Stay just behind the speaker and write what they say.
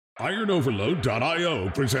IronOverload.io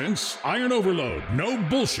presents Iron Overload No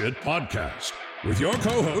Bullshit Podcast with your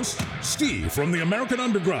co-hosts, Steve from the American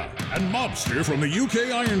Underground and Mobster from the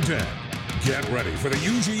UK Iron Den. Get ready for the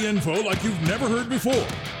UG info like you've never heard before.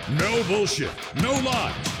 No bullshit, no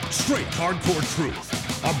lies, straight hardcore truth.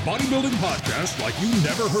 A bodybuilding podcast like you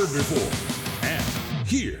never heard before. And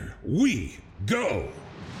here we go.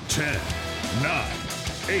 10, 9,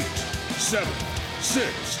 8, 7,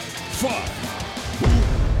 6, 5...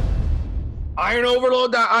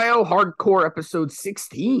 IronOverload.io Hardcore episode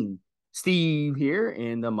 16. Steve here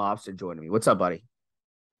and the Mobster joining me. What's up, buddy?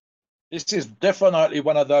 This is definitely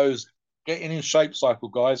one of those getting in shape cycle,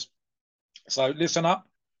 guys. So listen up.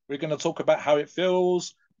 We're going to talk about how it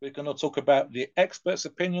feels. We're going to talk about the expert's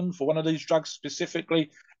opinion for one of these drugs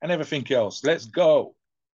specifically and everything else. Let's go.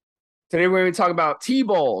 Today we're going to talk about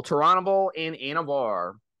T-Bol, Turinabol, and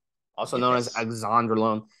Anavar, also known as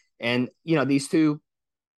Oxandrolone. And, these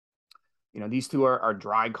two are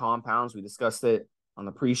dry compounds. We discussed it on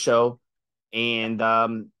the pre-show, and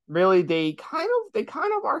really they kind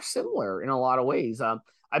of are similar in a lot of ways.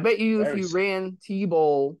 I bet you if you ran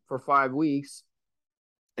T-Bol for 5 weeks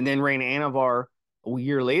and then ran Anavar a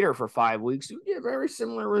year later for 5 weeks, you get very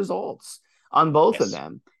similar results on both of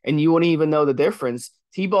them, and you wouldn't even know the difference.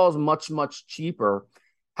 T-Bol is much cheaper.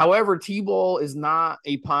 However, T-Bol is not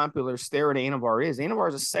a popular steroid. Anavar is. Anavar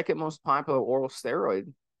is the second most popular oral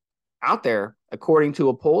steroid out there, according to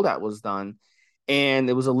a poll that was done, and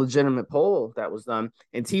it was a legitimate poll that was done,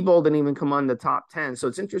 and T-Bol didn't even come on the top 10. So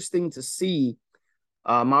it's interesting to see.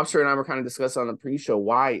 Mobster and I were kind of discussing on the pre-show,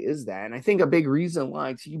 why is that? And I think a big reason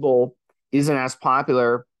why T-Bol isn't as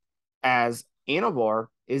popular as Anavar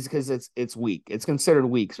is because it's weak. It's considered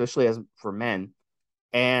weak, especially as for men,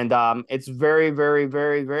 and it's very very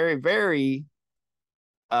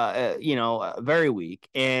weak,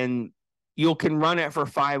 and you can run it for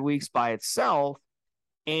 5 weeks by itself,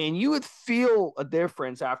 and you would feel a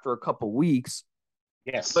difference after a couple weeks.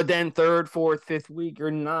 Yes. But then third, fourth, fifth week, you're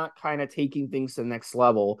not kind of taking things to the next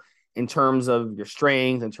level in terms of your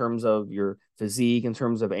strength, in terms of your physique, in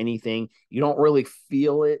terms of anything. You don't really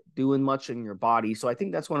feel it doing much in your body. So I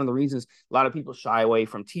think that's one of the reasons a lot of people shy away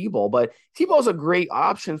from T-Bol. But T-Bol is a great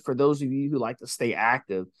option for those of you who like to stay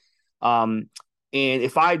active. And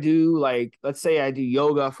if I do, let's say I do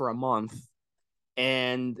yoga for a month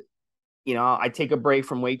and, I take a break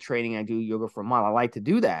from weight training, I do yoga for a month. I like to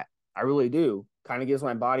do that. I really do. Kind of gives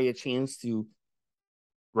my body a chance to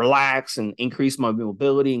relax and increase my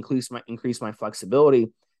mobility, increase my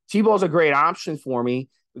flexibility. T-Bol is a great option for me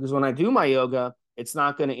because when I do my yoga, it's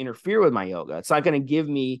not going to interfere with my yoga. It's not going to give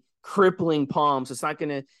me crippling pumps. It's not going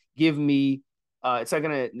to give me, it's not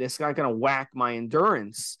going to whack my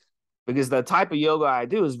endurance, because the type of yoga I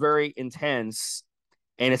do is very intense,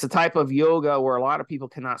 and it's a type of yoga where a lot of people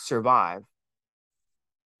cannot survive.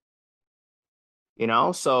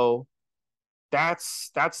 So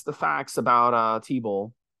that's the facts about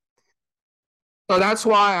T-Bol. So that's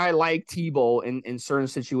why I like T-Bol in certain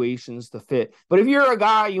situations to fit. But if you're a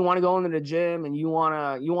guy, you want to go into the gym and you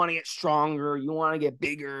want to get stronger, you want to get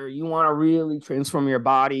bigger, you want to really transform your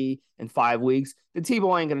body in 5 weeks, the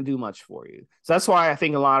T-Bol ain't going to do much for you. So that's why I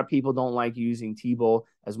think a lot of people don't like using T-Bol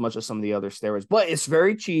as much as some of the other steroids. But it's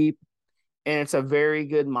very cheap, and it's a very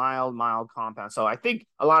good mild compound. So I think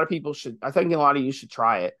a lot of you should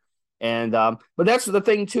try it. And but that's the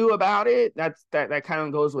thing too about it. That kind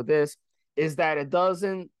of goes with this, is that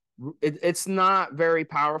it's not very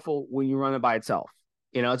powerful when you run it by itself.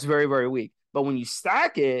 It's very, very weak. But when you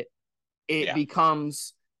stack it, it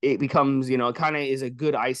becomes, it kind of is a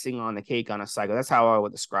good icing on the cake on a cycle. That's how I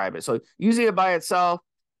would describe it. So using it by itself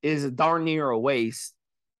is darn near a waste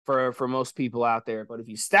for most people out there. But if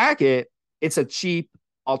you stack it, it's a cheap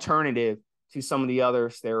alternative to some of the other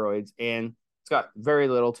steroids, and it's got very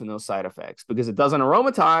little to no side effects because it doesn't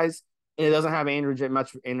aromatize and it doesn't have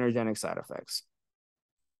much androgenic side effects.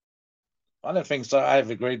 One of the things that I've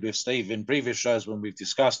agreed with Steve in previous shows when we've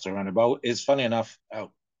discussed Turinabol is, funny enough,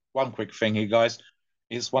 one quick thing here, guys,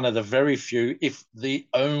 it's one of the very few, if the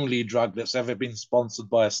only drug that's ever been sponsored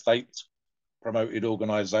by a state-promoted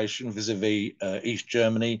organization vis-a-vis East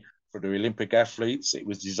Germany for the Olympic athletes. It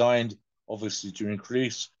was designed, obviously, to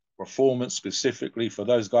increase performance specifically for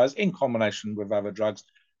those guys in combination with other drugs.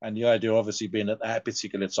 And the idea obviously being at that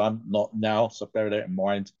particular time, not now, so bear that in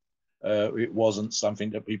mind. It wasn't something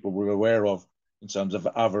that people were aware of in terms of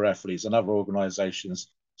other athletes and other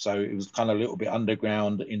organizations. So it was kind of a little bit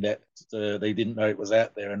underground in that they didn't know it was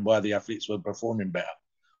out there and why the athletes were performing better.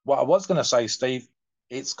 What I was going to say, Steve,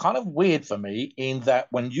 it's kind of weird for me in that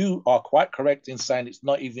when you are quite correct in saying it's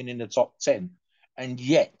not even in the top 10, and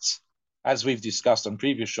yet as we've discussed on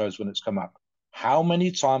previous shows when it's come up, how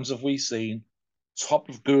many times have we seen top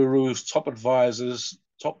gurus, top advisors,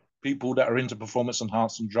 top people that are into performance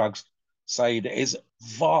enhancing drugs say that is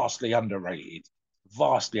vastly underrated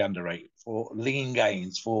for lean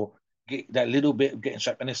gains, for that little bit of getting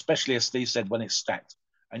shape, and especially as Steve said, when it's stacked.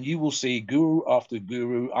 And you will see guru after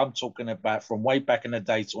guru. I'm talking about from way back in the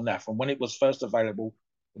day till now, from when it was first available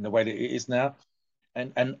in the way that it is now,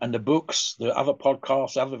 and the books, the other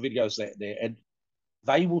podcasts, other videos there, and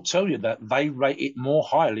they will tell you that they rate it more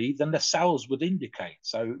highly than the sales would indicate.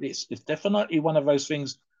 So it's definitely one of those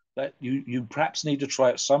things that you perhaps need to try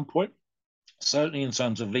at some point, certainly in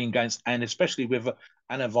terms of lean gains, and especially with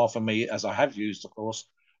Anavar for me, as I have used, of course,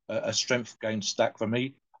 a strength gain stack for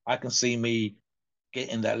me. I can see me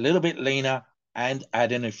getting that little bit leaner and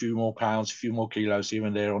adding a few more pounds, a few more kilos here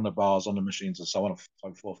and there on the bars, on the machines, and so on and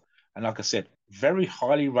so forth. And like I said, very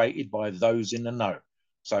highly rated by those in the know.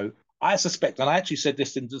 So I suspect, and I actually said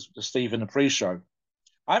this to Steve in the pre-show,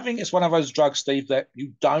 I think it's one of those drugs, Steve, that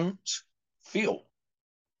you don't feel.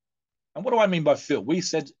 And what do I mean by feel? We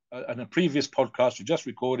said in a previous podcast we just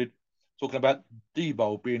recorded, talking about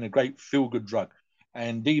Debo being a great feel-good drug.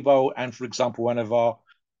 And Debo and, for example, one of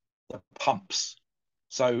the pumps.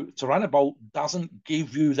 So Turinabol doesn't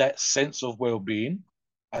give you that sense of well-being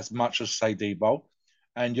as much as, say, Debo.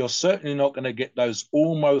 And you're certainly not going to get those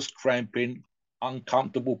almost cramping,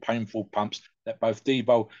 uncomfortable, painful pumps that both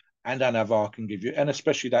Debo and Anavar can give you. And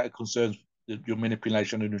especially that it concerns your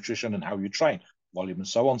manipulation of nutrition and how you train, volume and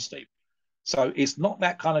so on, Steve. So it's not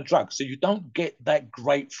that kind of drug. So you don't get that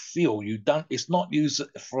great feel. It's not used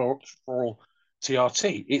for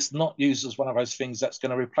TRT. It's not used as one of those things that's going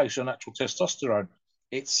to replace your natural testosterone.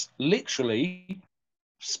 It's literally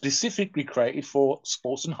specifically created for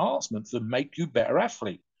sports enhancement to make you better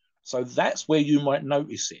athlete. So that's where you might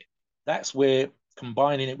notice it. That's where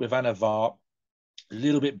combining it with Anavar, a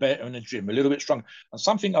little bit better in the gym, a little bit stronger. And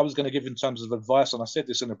something I was going to give in terms of advice, and I said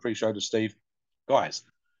this in the pre-show to Steve, guys,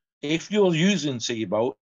 if you're using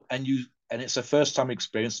T-Bolt and it's a first-time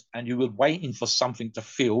experience and you were waiting for something to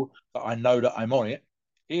feel that I know that I'm on it,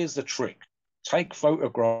 here's the trick. Take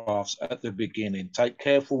photographs at the beginning. Take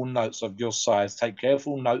careful notes of your size. Take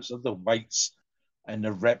careful notes of the weights and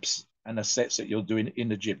the reps and the sets that you're doing in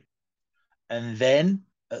the gym. And then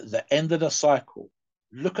at the end of the cycle,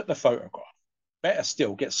 look at the photograph. Better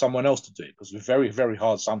still, get someone else to do it, because we're very, very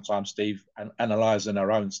hard sometimes, Steve, and analyzing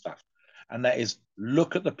our own stuff. And that is,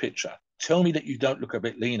 look at the picture. Tell me that you don't look a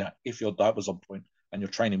bit leaner if your diet was on point and your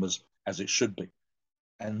training was as it should be.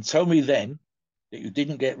 And tell me then that you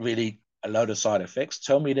didn't get really a load of side effects.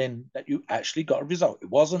 Tell me then that you actually got a result. It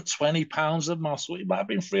wasn't 20 pounds of muscle. It might have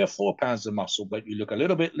been 3 or 4 pounds of muscle, but you look a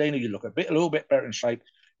little bit leaner. You look a little bit better in shape.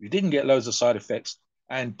 You didn't get loads of side effects,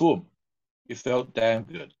 and boom, you felt damn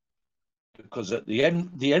good. Because at the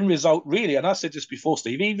end result, really, and I said this before,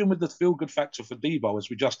 Steve, even with the feel-good factor for Debo, as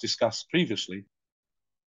we just discussed previously,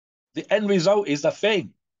 the end result is the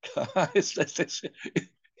thing. If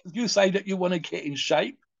you say that you want to get in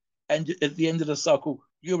shape, and at the end of the cycle,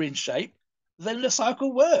 you're in shape, then the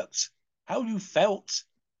cycle works. How you felt,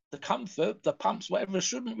 the comfort, the pumps, whatever,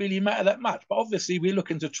 shouldn't really matter that much. But obviously, we're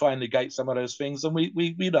looking to try and negate some of those things, and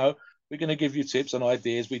we know we're going to give you tips and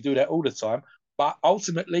ideas. We do that all the time. But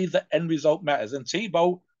ultimately, the end result matters. And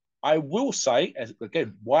T-Bolt, I will say,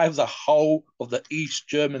 again, why the whole of the East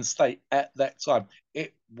German state at that time?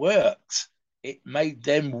 It worked. It made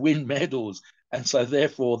them win medals. And so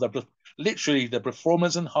therefore, literally the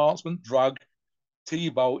performance enhancement drug,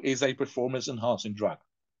 T-Bolt, is a performance enhancing drug.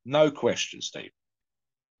 No question, Steve.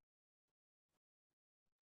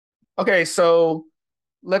 Okay, so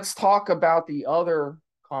let's talk about the other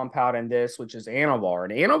compound in this, which is Anavar.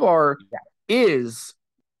 And Anavar is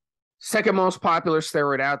second most popular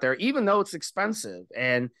steroid out there, even though it's expensive.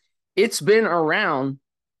 And it's been around.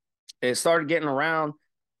 It started getting around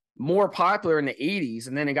more popular in the 80s,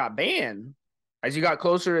 and then it got banned. As you got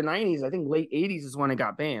closer to the 90s, I think late 80s is when it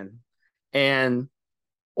got banned.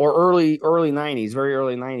 Or early 90s, very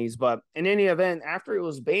early 90s. But in any event, after it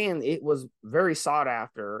was banned, it was very sought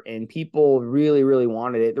after, and people really, really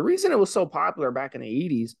wanted it. The reason it was so popular back in the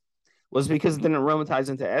 80s was because it didn't aromatize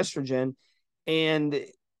into estrogen. And,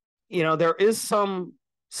 you know, there is some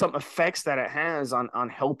effects that it has on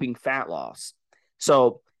helping fat loss.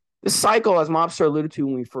 So this cycle, as Mobster alluded to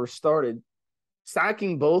when we first started,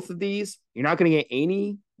 stacking both of these, you're not going to get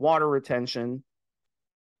any water retention.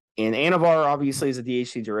 And Anavar obviously is a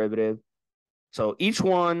DHT derivative. So each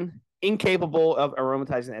one incapable of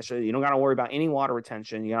aromatizing estrogen. You don't got to worry about any water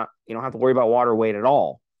retention. You don't have to worry about water weight at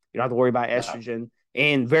all. You don't have to worry about estrogen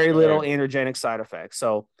and very little androgenic side effects.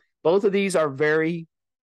 So both of these are very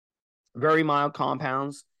very mild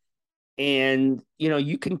compounds. And,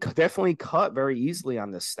 you can definitely cut very easily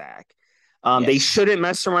on this stack. They shouldn't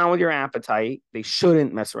mess around with your appetite. They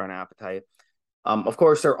shouldn't mess around appetite. Of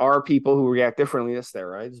course, there are people who react differently to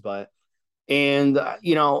steroids,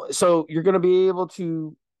 so you're going to be able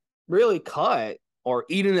to really cut or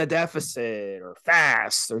eat in a deficit or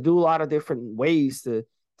fast or do a lot of different ways to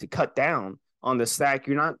cut down on the stack.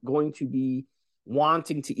 You're not going to be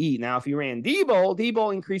wanting to eat. Now, if you ran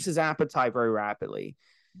D-Bowl increases appetite very rapidly.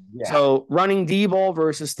 Yeah. So running D-Bowl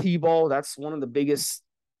versus T-Bowl, that's one of the biggest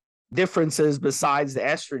differences besides the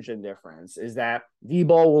estrogen difference, is that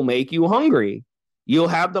D-Bowl will make you hungry. You'll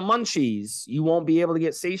have the munchies. You won't be able to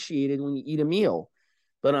get satiated when you eat a meal.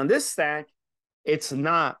 But on this stack, it's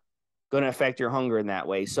not going to affect your hunger in that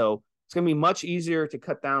way. So it's going to be much easier to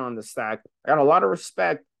cut down on the stack. I got a lot of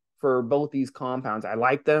respect for both these compounds. I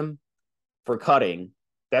like them for cutting.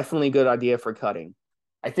 Definitely a good idea for cutting.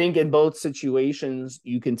 I think in both situations,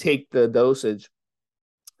 you can take the dosage,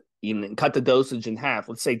 even cut the dosage in half.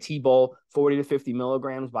 Let's say T-Bowl 40 to 50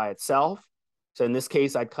 milligrams by itself. So in this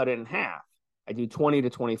case, I'd cut it in half. I do 20 to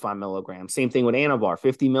 25 milligrams. Same thing with Anavar,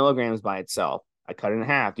 50 milligrams by itself. I cut it in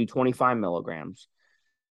half, do 25 milligrams.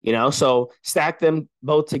 So stack them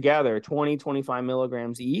both together, 20, 25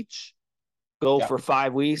 milligrams each. Go for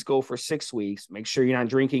 5 weeks, go for 6 weeks. Make sure you're not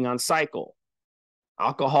drinking on cycle.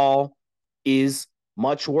 Alcohol is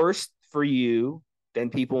much worse for you than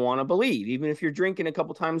people want to believe, even if you're drinking a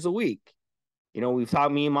couple times a week. Me and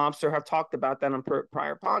Mobster have talked about that on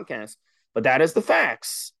prior podcasts, but that is the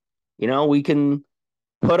facts. We can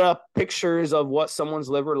put up pictures of what someone's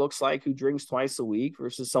liver looks like who drinks twice a week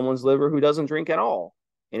versus someone's liver who doesn't drink at all.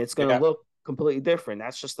 And it's going to look completely different.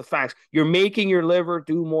 That's just the facts. You're making your liver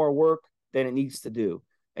do more work than it needs to do.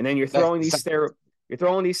 And then you're throwing these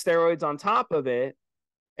steroids on top of it.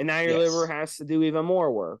 And now your liver has to do even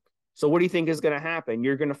more work. So what do you think is going to happen?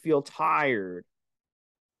 You're going to feel tired.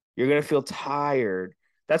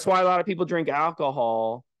 That's why a lot of people drink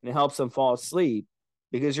alcohol, and it helps them fall asleep,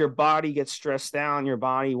 because your body gets stressed down. Your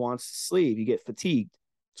body wants to sleep. You get fatigued.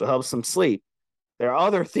 So it helps them sleep. There are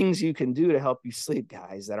other things you can do to help you sleep,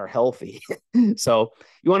 guys, that are healthy. So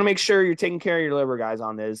you want to make sure you're taking care of your liver, guys,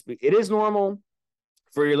 on this. It is normal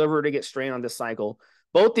for your liver to get strained on this cycle.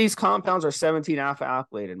 Both these compounds are 17 alpha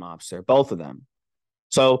alkylated, Mobster, both of them.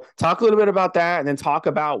 So talk a little bit about that, and then talk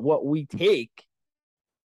about what we take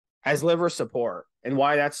as liver support and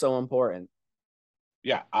why that's so important.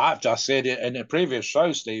 Yeah, I've just said it in a previous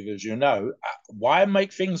show, Steve, as you know. Why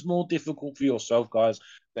make things more difficult for yourself, guys,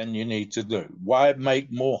 than you need to do? Why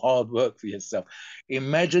make more hard work for yourself?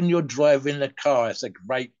 Imagine you're driving a car. It's a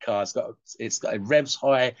great car. It's got it revs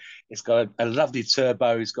high. It's got a lovely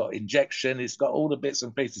turbo. It's got injection. It's got all the bits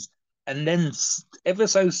and pieces. And then ever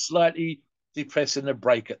so slightly depressing the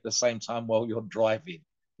brake at the same time while you're driving.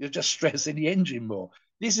 You're just stressing the engine more.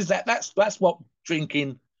 That's what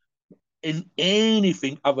drinking in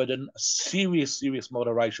anything other than serious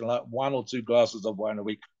moderation, like 1 or 2 glasses of wine a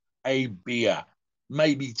week, a beer,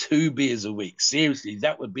 maybe 2 beers a week. Seriously,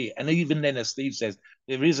 that would be it. And even then, as Steve says,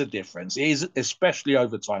 there is a difference. It is, especially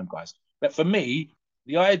over time, guys. But for me,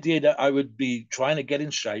 the idea that I would be trying to get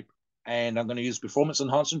in shape, and I'm going to use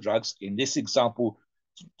performance-enhancing drugs, in this example,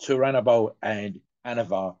 Turinabol and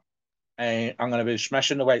Anavar, and I'm going to be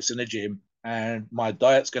smashing the weights in the gym, and my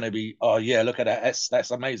diet's going to be, oh yeah, look at that, that's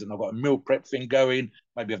amazing. I've got a meal prep thing going.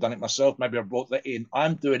 Maybe I've done it myself. Maybe I've brought that in.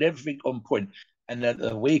 I'm doing everything on point. And then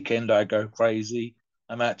the weekend I go crazy.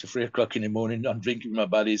 I'm out to 3 o'clock in the morning. I'm drinking with my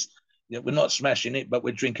buddies. We're not smashing it, but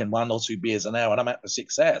we're drinking 1 or 2 beers an hour, and I'm out for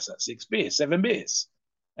 6 hours. That's 6 beers, 7 beers.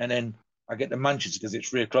 And then I get the munchies because it's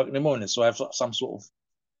 3 o'clock in the morning. So I have some sort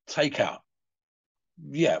of takeout.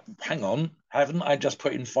 Yeah, hang on. Haven't I just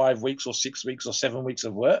put in 5 weeks or 6 weeks or 7 weeks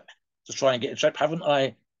of work to try and get in shape? Haven't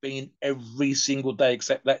I been every single day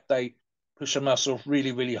except that day pushing myself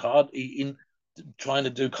really, really hard, eating, trying to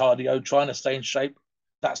do cardio, trying to stay in shape?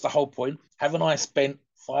 That's the whole point. Haven't I spent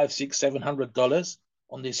 $500, $600, $700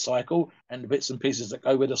 on this cycle and the bits and pieces that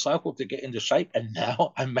go with the cycle to get into shape? And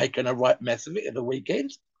now I'm making a right mess of it at the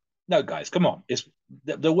weekend? No, guys, come on.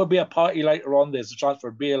 There will be a party later on. There's a chance for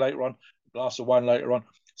a beer later on, a glass of wine later on.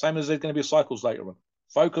 Same as there's going to be cycles later on.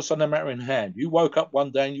 Focus on the matter in hand. You woke up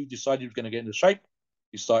one day and you decided you were going to get into shape.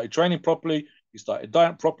 You started training properly. You started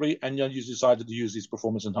dieting properly, and then you decided to use these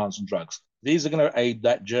performance-enhancing drugs. These are going to aid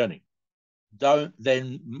that journey. Don't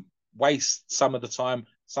then waste some of the time,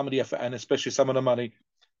 some of the effort, and especially some of the money.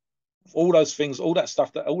 All those things, all that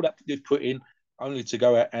stuff, all that you've put in, only to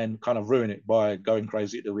go out and kind of ruin it by going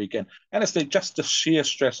crazy at the weekend. And it's just the sheer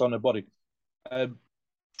stress on the body.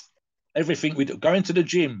 Everything we do, going to the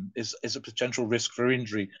gym is a potential risk for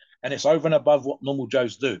injury. And it's over and above what normal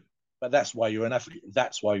Joes do. But that's why you're an athlete.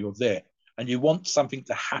 That's why you're there. And you want something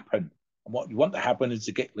to happen. And what you want to happen is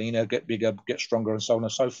to get leaner, get bigger, get stronger, and so on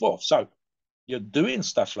and so forth. So you're doing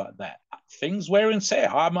stuff like that. Things wear and tear.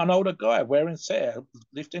 I'm an older guy, wear and tear,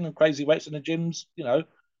 lifting and crazy weights in the gyms,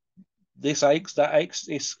 this aches, that aches.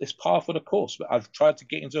 It's par for the course. But I've tried to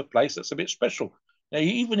get into a place that's a bit special. Now,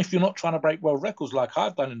 even if you're not trying to break world records like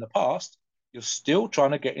I've done in the past, you're still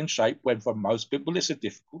trying to get in shape when for most people it's a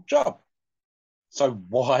difficult job. So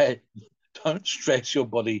why don't stress your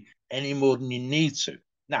body any more than you need to?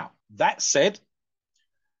 Now, that said,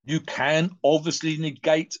 you can obviously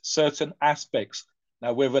negate certain aspects.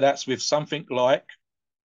 Now, whether that's with something like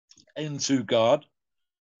N2 Guard,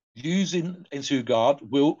 using N2 Guard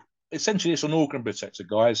will essentially, it's an organ protector,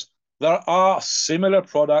 guys. There are similar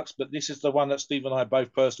products, but this is the one that Steve and I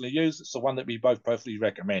both personally use. It's the one that we both personally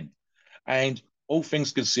recommend. And all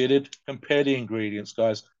things considered, compare the ingredients,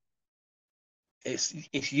 guys. It's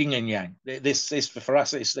yin and yang. This is for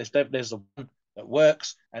us. There's the one that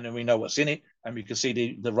works, and then we know what's in it, and we can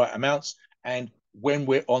see the right amounts. And when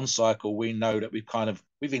we're on cycle, we know that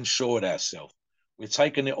we've insured ourselves. We're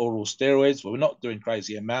taking the oral steroids. We're not doing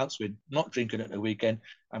crazy amounts. We're not drinking at the weekend,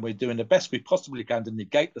 and we're doing the best we possibly can to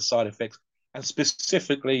negate the side effects. And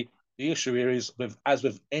specifically, the issue here is, as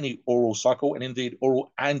with any oral cycle, and indeed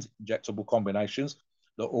oral and injectable combinations,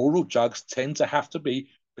 the oral drugs tend to have to be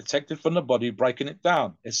protected from the body, breaking it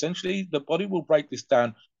down. Essentially, the body will break this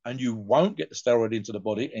down, and you won't get the steroid into the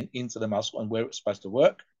body and into the muscle and where it's supposed to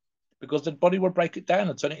work, because the body will break it down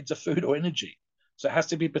and turn it into food or energy. So it has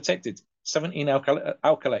to be protected. 17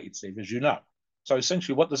 alkylated, Steve, as you know. So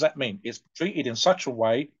essentially, what does that mean? It's treated in such a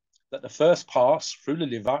way that the first pass through the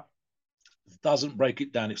liver doesn't break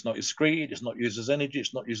it down. It's not excreted. It's not used as energy.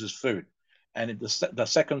 It's not used as food. And the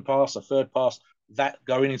second pass, the third pass, that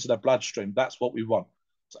going into the bloodstream, that's what we want.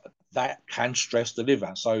 So that can stress the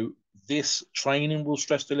liver. So this training will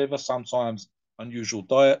stress the liver. Sometimes unusual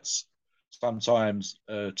diets, sometimes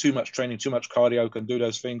too much training, too much cardio can do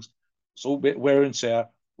those things. It's all a bit wear and tear.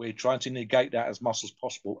 We're trying to negate that as much as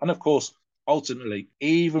possible. And of course, ultimately,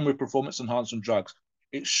 even with performance enhancement drugs,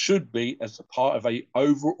 it should be as a part of a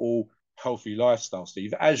overall healthy lifestyle,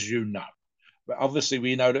 Steve, as you know. But obviously,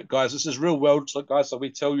 we know that, guys, this is real world, so guys, so we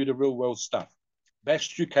tell you the real world stuff.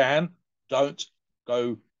 Best you can, don't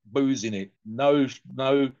go boozing it. No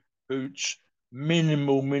hooch,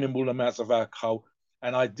 minimal amounts of alcohol,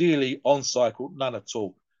 and ideally on cycle, none at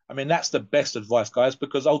all. I mean, that's the best advice, guys,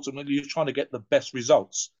 because ultimately you're trying to get the best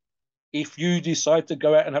results. If you decide to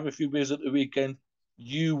go out and have a few beers at the weekend,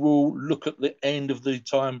 you will look at the end of the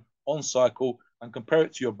time on cycle and compare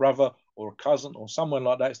it to your brother or a cousin or someone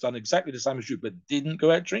like that that's done exactly the same as you but didn't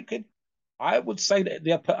go out drinking. I would say that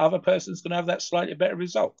the other person's going to have that slightly better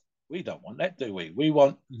result. We don't want that, do we? We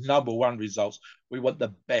want number one results. We want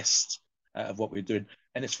the best out of what we're doing.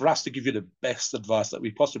 And it's for us to give you the best advice that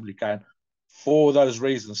we possibly can for those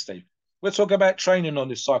reasons, Steve. We'll talk about training on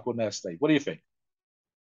this cycle now, Steve. What do you think?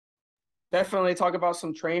 Definitely talk about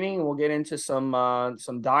some training. We'll get into some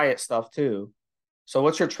diet stuff too. So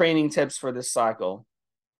what's your training tips for this cycle?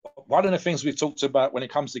 One of the things we've talked about when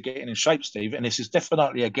it comes to getting in shape, Steve, and this is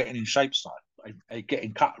definitely a getting in shape cycle, a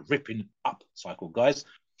getting cut, ripping up cycle, guys.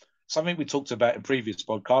 Something we talked about in previous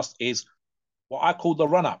podcasts is what I call the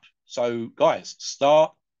run up. So, guys,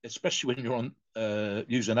 start, especially when you're on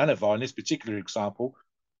using Anavar in this particular example,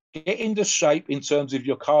 get into shape in terms of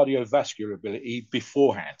your cardiovascular ability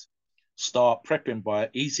beforehand. Start prepping by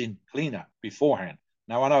eating cleaner beforehand.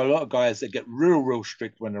 Now, I know a lot of guys that get real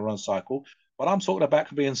strict when they're on cycle, but I'm talking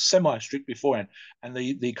about being semi-strict beforehand. And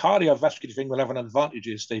the cardiovascular thing will have an advantage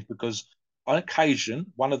here, Steve, because on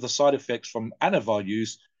occasion, one of the side effects from Anavar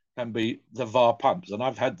use can be the VAR pumps. And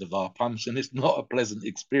I've had the VAR pumps, and it's not a pleasant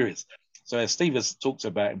experience. So as Steve has talked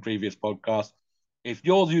about in previous podcasts, if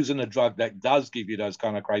you're using a drug that does give you those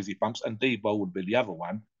kind of crazy pumps, and D-Bol would be the other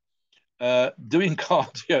one, doing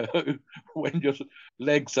cardio when your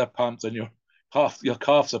legs are pumped and your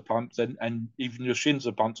calves are pumped and even your shins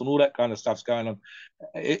are pumped and all that kind of stuff's going on,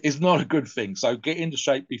 it's not a good thing. So get into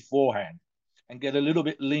shape beforehand and get a little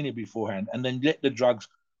bit leaner beforehand, and then let the drugs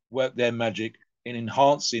work their magic in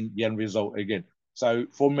enhancing the end result again. So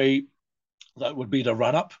for me, that would be the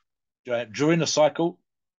run-up during the cycle,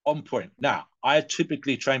 on point. Now, I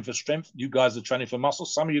typically train for strength. You guys are training for muscle.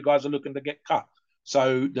 Some of you guys are looking to get cut.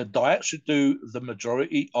 So the diet should do the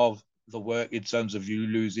majority of the work in terms of you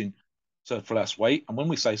losing surplus weight. And when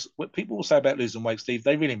we say, what people will say about losing weight, Steve,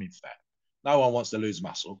 they really mean fat. No one wants to lose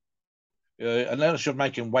muscle. Unless you're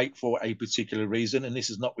making weight for a particular reason, and this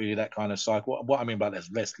is not really that kind of cycle. What I mean by that is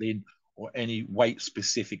wrestling or any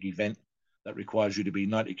weight-specific event. that requires you to be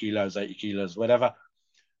 90 kilos, 80 kilos, whatever.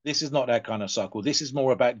 This is not that kind of cycle. This is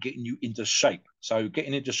more about getting you into shape. So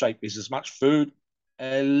getting into shape is as much food,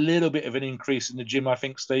 a little bit of an increase in the gym, I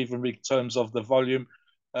think, Steve, in terms of the volume.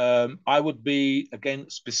 I would be, again,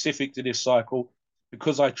 specific to this cycle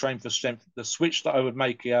because I train for strength. The switch that I would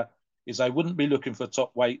make here is I wouldn't be looking for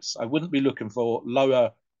top weights. I wouldn't be looking for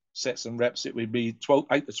lower sets and reps. It would be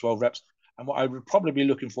 8 to 12 reps. And what I would probably be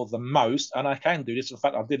looking for the most, and I can do this, in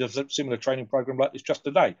fact, I did a similar training program like this just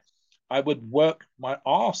today. I would work my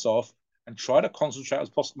arse off and try to concentrate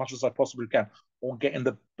as much as I possibly can on getting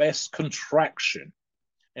the best contraction.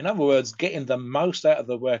 In other words, getting the most out of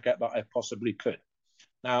the workout that I possibly could.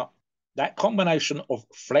 Now, that combination of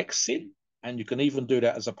flexing, and you can even do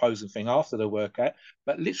that as a posing thing after the workout,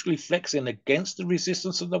 but literally flexing against the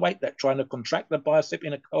resistance of the weight, that trying to contract the bicep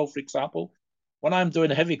in a curl, for example. When I'm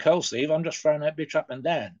doing a heavy curl, Steve, I'm just throwing that bitch up and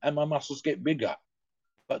down, and my muscles get bigger.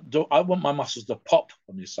 But I want my muscles to pop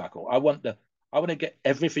on this cycle. I want to get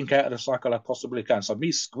everything out of the cycle I possibly can. So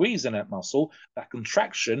me squeezing that muscle, that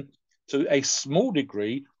contraction, to a small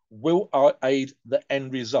degree will aid the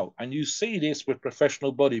end result. And you see this with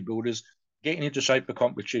professional bodybuilders getting into shape for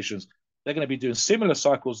competitions. They're going to be doing similar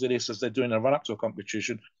cycles to this as they're doing a run-up to a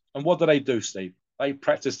competition. And what do, Steve? They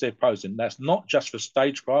practice their posing. That's not just for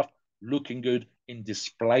stagecraft, looking good in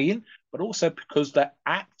displaying, but also because the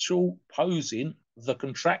actual posing, the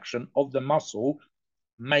contraction of the muscle,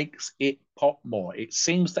 makes it pop more. It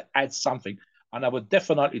seems to add something. And I would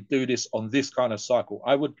definitely do this on this kind of cycle.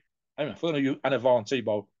 If I'm going to use Anavar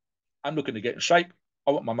T-Bow, I'm looking to get in shape.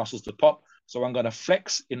 I want my muscles to pop. So I'm going to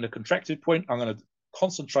flex in the contracted point. I'm going to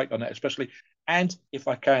concentrate on that especially. And if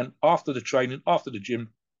I can, after the training, after the gym,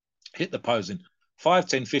 hit the posing. 5,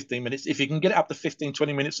 10, 15 minutes. If you can get it up to 15,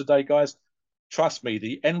 20 minutes a day, guys, trust me,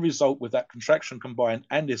 the end result with that contraction combined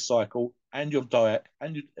and this cycle and your diet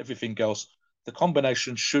and everything else, the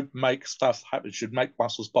combination should make stuff happen, should make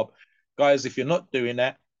muscles pop. Guys, if you're not doing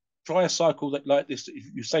that, try a cycle like this. If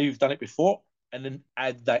you say you've done it before, and then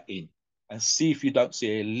add that in and see if you don't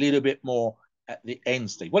see a little bit more at the end,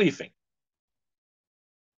 Steve. What do you think?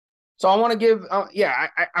 So I want to give,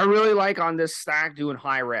 I really like on this stack doing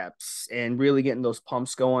high reps and really getting those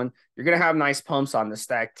pumps going. You're going to have nice pumps on the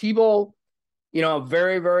stack. T-Bowl,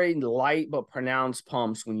 very, very light but pronounced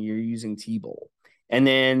pumps when you're using T-Bowl. And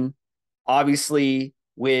then obviously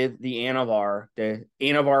with the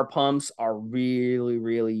Anavar pumps are really,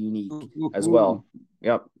 really unique as well.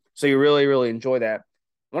 Yep. So you really, really enjoy that.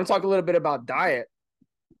 I want to talk a little bit about diet.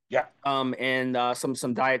 Yeah. And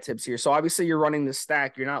some diet tips here. So obviously you're running the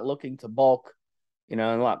stack. You're not looking to bulk, you're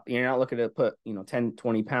not looking to put, 10,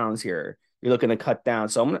 20 pounds here. You're looking to cut down.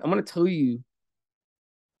 So I'm going to tell you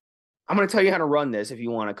how to run this if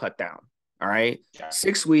you want to cut down. All right. Yeah.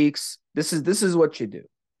 6 weeks. This is what you do.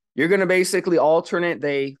 You're going to basically alternate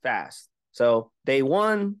day fast. So day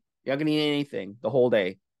 1, you're not going to eat anything the whole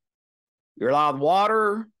day. You're allowed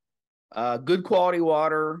water, good quality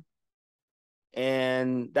water,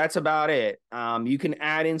 and that's about it. You can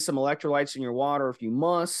add in some electrolytes in your water if you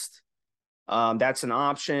must. That's an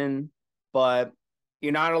option, but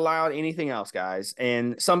you're not allowed anything else, guys.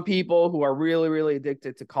 And some people who are really, really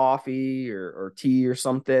addicted to coffee or tea or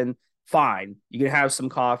something, fine. You can have some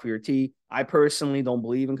coffee or tea. I personally don't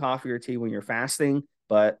believe in coffee or tea when you're fasting,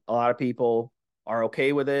 but a lot of people are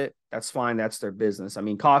okay with it. That's fine. That's their business. I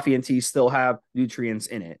mean, coffee and tea still have nutrients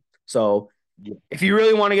in it. So if you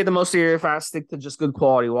really want to get the most of your fast, stick to just good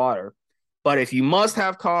quality water. But if you must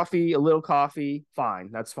have coffee, a little coffee, fine.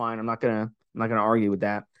 That's fine. I'm not gonna argue with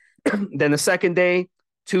that. Then the second day,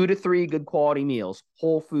 2 to 3 good quality meals,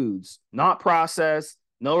 whole foods, not processed,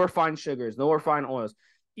 no refined sugars, no refined oils.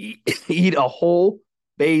 Eat a whole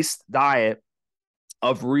based diet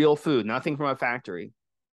of real food, nothing from a factory.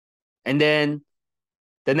 And then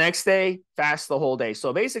the next day, fast the whole day.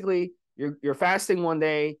 So basically, you're fasting one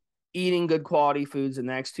day, eating good quality foods the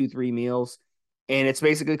next 2-3 meals, and it's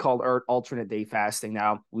basically called alternate day fasting.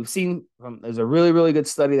 Now, we've seen there's a really, really good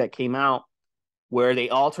study that came out where they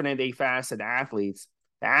alternate day fasted athletes.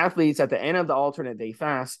 The athletes at the end of the alternate day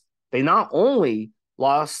fast, they not only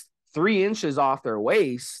lost 3 inches off their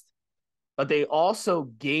waist, but they also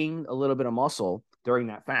gained a little bit of muscle during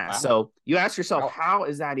that fast. Wow. So you ask yourself, how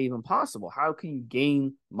is that even possible? How can you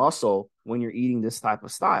gain muscle when you're eating this type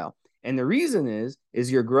of style? And the reason is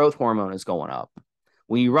your growth hormone is going up.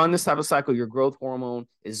 When you run this type of cycle, your growth hormone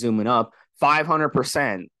is zooming up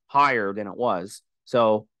 500% higher than it was.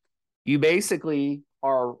 So you basically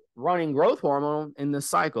are running growth hormone in this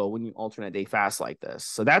cycle when you alternate day fast like this.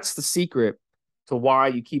 So that's the secret to why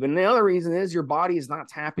you keep it. And the other reason is your body is not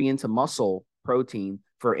tapping into muscle protein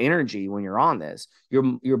for energy when you're on this.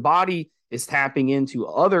 Your body is tapping into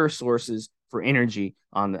other sources for energy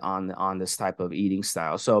on this type of eating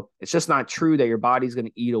style. So it's just not true that your body's going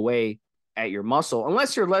to eat away at your muscle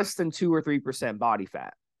unless you're less than 2 or 3% body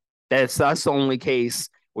fat. That's the only case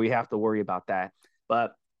where you have to worry about that.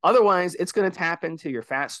 But otherwise, it's going to tap into your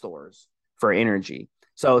fat stores for energy.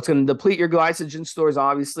 So it's going to deplete your glycogen stores,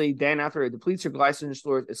 obviously. Then after it depletes your glycogen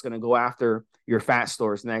stores, it's going to go after your fat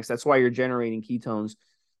stores next. That's why you're generating ketones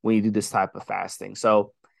when you do this type of fasting.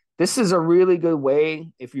 So this is a really good way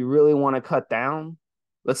if you really want to cut down.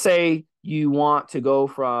 Let's say you want to go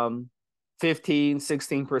from 15,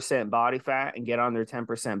 16% body fat and get under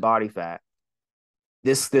 10% body fat.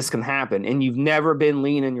 This can happen. And you've never been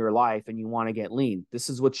lean in your life and you want to get lean. This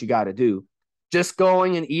is what you got to do. Just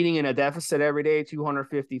going and eating in a deficit every day,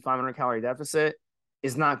 250, 500 calorie deficit,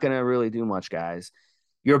 is not going to really do much, guys.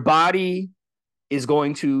 Your body is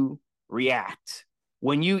going to react.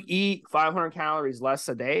 When you eat 500 calories less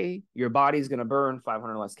a day, your body's going to burn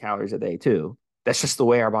 500 less calories a day too. That's just the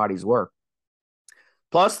way our bodies work.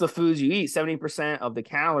 Plus the foods you eat, 70% of the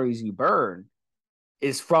calories you burn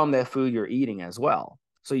is from the food you're eating as well.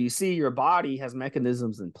 So you see your body has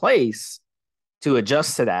mechanisms in place to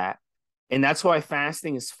adjust to that. And that's why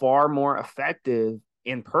fasting is far more effective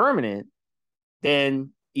and permanent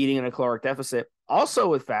than eating in a caloric deficit. Also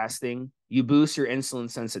with fasting, you boost your insulin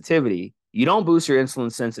sensitivity. You don't boost your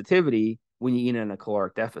insulin sensitivity when you eat in a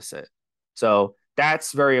caloric deficit. So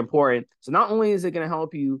that's very important. So not only is it going to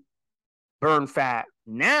help you burn fat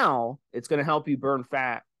now, it's going to help you burn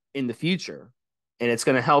fat in the future. And it's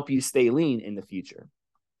going to help you stay lean in the future.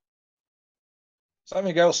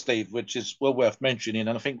 Something else, Steve, which is well worth mentioning,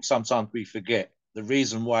 and I think sometimes we forget the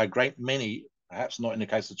reason why a great many, perhaps not in the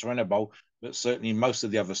case of Turinabol, but certainly most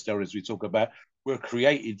of the other steroids we talk about, were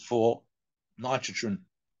created for nitrogen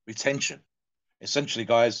retention. Essentially,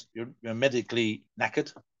 guys, you're medically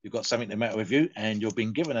knackered, you've got something the matter with you, and you're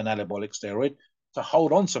being given an anabolic steroid to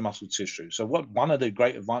hold on to muscle tissue. So one of the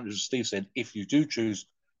great advantages, Steve said, if you do choose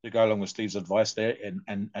to go along with Steve's advice there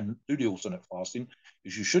and do the alternate fasting,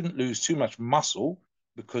 is you shouldn't lose too much muscle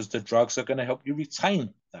because the drugs are going to help you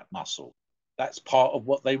retain that muscle. That's part of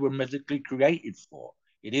what they were medically created for.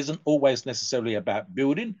 It isn't always necessarily about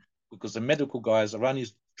building, because the medical guys are only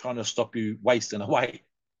trying to stop you wasting away.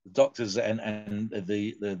 The doctors and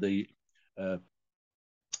the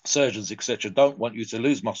surgeons, etc., don't want you to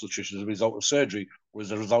lose muscle tissue as a result of surgery or as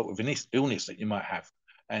a result of an illness that you might have,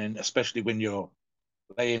 and especially when you're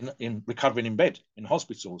recovering in bed in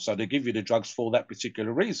hospital. So they give you the drugs for that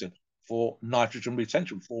particular reason, for nitrogen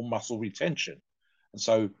retention, for muscle retention. And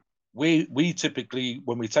so we typically,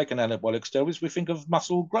 when we take an anabolic steroids, we think of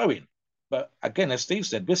muscle growing. But again, as Steve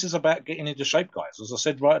said, this is about getting into shape, guys, as I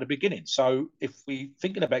said right at the beginning. So if we're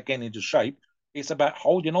thinking about getting into shape, it's about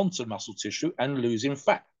holding on to muscle tissue and losing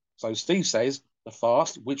fat. So Steve says the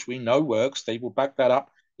fast, which we know works, Steve will back that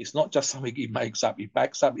up. It's not just something he makes up. He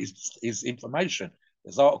backs up his information.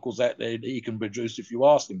 There's articles out there that he can produce if you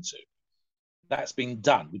ask him to. That's been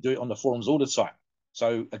done. We do it on the forums all the time.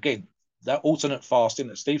 So again, that alternate fasting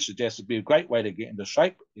that Steve suggests would be a great way to get into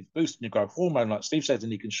shape. It's boosting your growth hormone, like Steve says,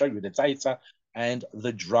 and he can show you the data, and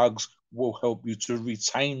the drugs will help you to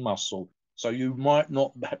retain muscle. So you might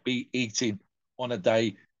not be eating on a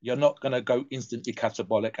day. You're not going to go instantly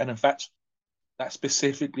catabolic. And in fact, that's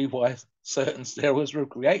specifically why certain steroids were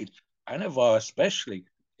created. Anavar especially.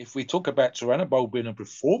 If we talk about Turinabol being a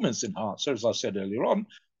performance enhancer, as I said earlier on,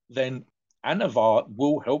 then Anavar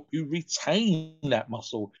will help you retain that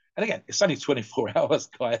muscle. And again, it's only 24 hours,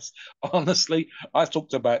 guys. Honestly, I've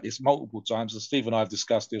talked about this multiple times, and Steve and I have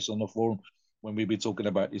discussed this on the forum when we've been talking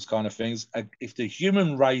about these kind of things. If the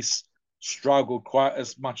human race struggled quite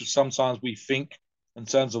as much as sometimes we think in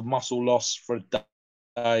terms of muscle loss for a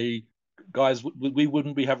day, guys, we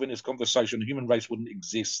wouldn't be having this conversation. The human race wouldn't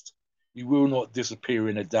exist. You will not disappear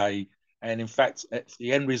in a day. And in fact,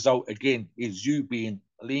 the end result, again, is you being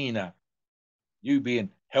leaner, you being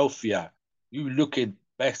healthier, you looking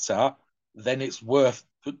better. Then it's worth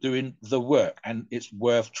doing the work. And it's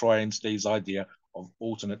worth trying Steve's idea of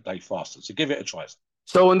alternate day fasting. So give it a try.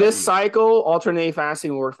 So in this cycle, alternate day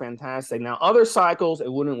fasting will work fantastic. Now, other cycles,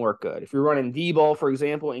 it wouldn't work good. If you're running D-ball, for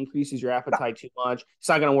example, increases your appetite too much. It's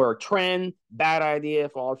not going to work. Tren, bad idea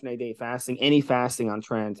for alternate day fasting. Any fasting on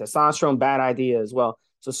tren. Testosterone, bad idea as well.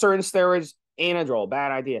 So certain steroids, Anadrol,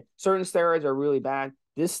 bad idea. Certain steroids are really bad.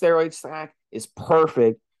 This steroid stack is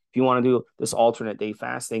perfect if you want to do this alternate day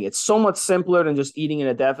fasting. It's so much simpler than just eating in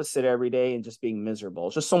a deficit every day and just being miserable.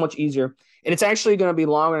 It's just so much easier. And it's actually going to be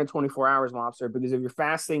longer than 24 hours, Mobster, because if you're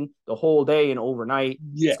fasting the whole day and overnight,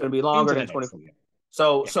 it's going to be longer than 24 hours.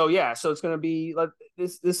 So yeah, so it's going to be like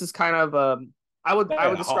this is kind of I would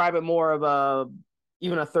describe it more of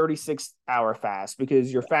even a 36-hour fast,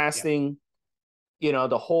 because you're fasting,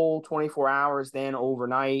 the whole 24 hours, then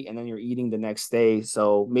overnight, and then you're eating the next day.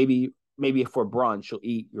 So maybe for brunch, you'll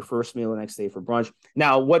eat your first meal the next day for brunch.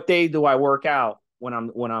 Now, what day do I work out when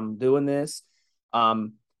I'm doing this?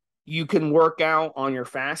 You can work out on your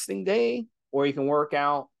fasting day, or you can work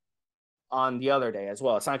out on the other day as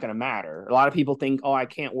well. It's not going to matter. A lot of people think, oh, I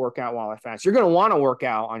can't work out while I fast. You're going to want to work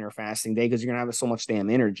out on your fasting day because you're going to have so much damn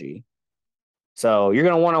energy. So you're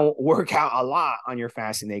going to want to work out a lot on your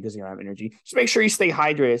fasting day because you're going to have energy. Just make sure you stay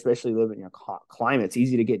hydrated, especially living in your climate. It's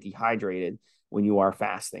easy to get dehydrated when you are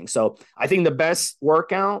fasting. So I think the best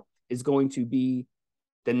workout is going to be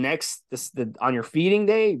on your feeding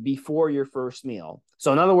day before your first meal.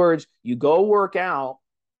 So in other words, you go work out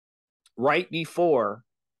right before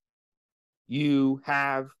you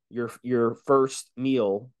have your first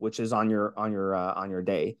meal, which is on your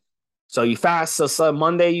day. So you fast. So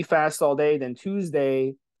Monday you fast all day. Then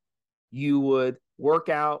Tuesday you would work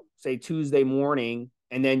out, say Tuesday morning,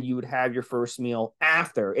 and then you would have your first meal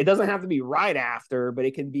after. It doesn't have to be right after, but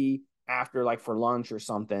it can be after, like for lunch or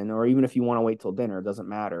something, or even if you want to wait till dinner, it doesn't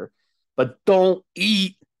matter. But don't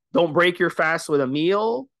break your fast with a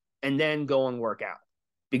meal and then go and work out,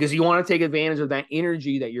 because you want to take advantage of that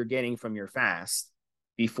energy that you're getting from your fast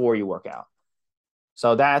before you work out.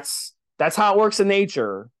 So that's how it works in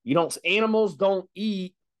nature. Animals don't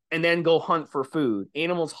eat and then go hunt for food.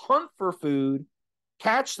 Animals hunt for food,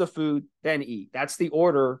 catch the food, then eat. That's the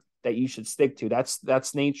order that you should stick to.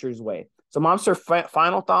 That's nature's way. So, Mobster,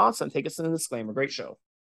 final thoughts, and take us in the disclaimer. Great show.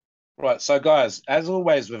 Right. So, guys, as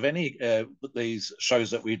always with any these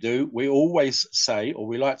shows that we do, we always say, or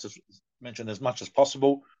we like to mention as much as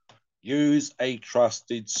possible, use a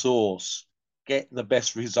trusted source. Get the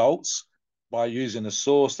best results by using a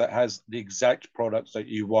source that has the exact products that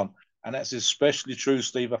you want. And that's especially true,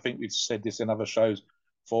 Steve. I think we've said this in other shows,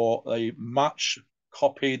 for a much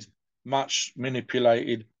copied, much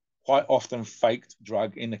manipulated, quite often faked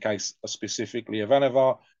drug, in the case specifically of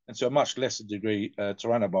Anavar, and to a much lesser degree,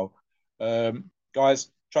 Turinabol.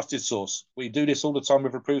 Guys, trusted source. We do this all the time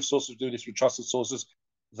with approved sources. We do this with trusted sources.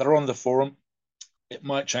 They're on the forum. It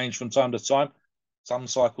might change from time to time. Some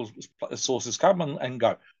cycles, sources come and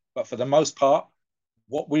go. But for the most part,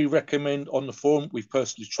 what we recommend on the forum, we've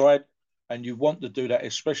personally tried, and you want to do that,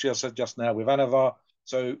 especially, as I said just now, with Anavar.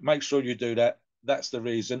 So make sure you do that. That's the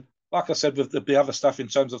reason. Like I said, with the other stuff in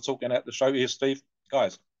terms of talking at the show here, Steve,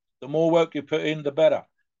 guys, the more work you put in, the better.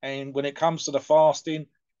 And when it comes to the fasting,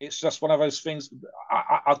 it's just one of those things.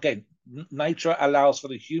 Again, nature allows for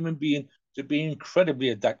the human being to be incredibly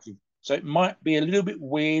adaptive. So it might be a little bit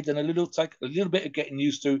weird and take a little bit of getting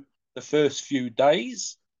used to the first few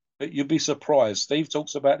days, but you'll be surprised. Steve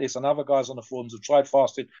talks about this, and other guys on the forums have tried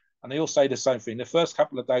fasting, and they all say the same thing. The first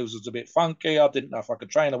couple of days was a bit funky. I didn't know if I could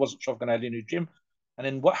train. I wasn't sure if I could add in the gym. And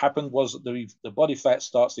then what happened was the body fat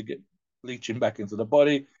starts to get leaching back into the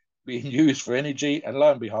body, being used for energy, and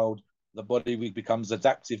lo and behold, the body becomes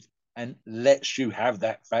adaptive and lets you have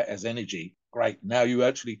that fat as energy. Great. Now you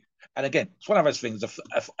actually, and again, it's one of those things.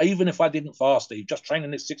 Even if I didn't fast, Steve, just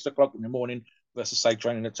training at 6 o'clock in the morning versus, say,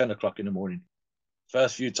 training at 10 o'clock in the morning.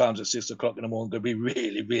 First few times at 6 o'clock in the morning going to be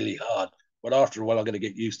really, really hard. But after a while, I'm going to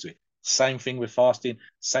get used to it. Same thing with fasting.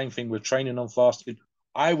 Same thing with training on fasting.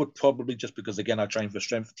 I would probably, just because, again, I train for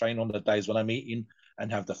strength, train on the days when I'm eating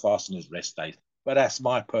and have the fasting as rest days. But that's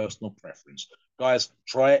my personal preference. Guys,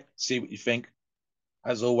 try it. See what you think.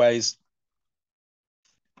 As always,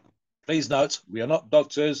 please note, we are not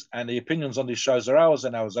doctors, and the opinions on these shows are ours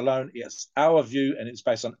and ours alone. It's our view, and it's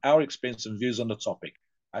based on our experience and views on the topic.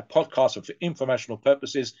 Our podcasts are for informational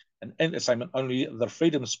purposes and entertainment only. The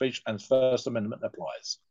freedom of speech and First Amendment applies.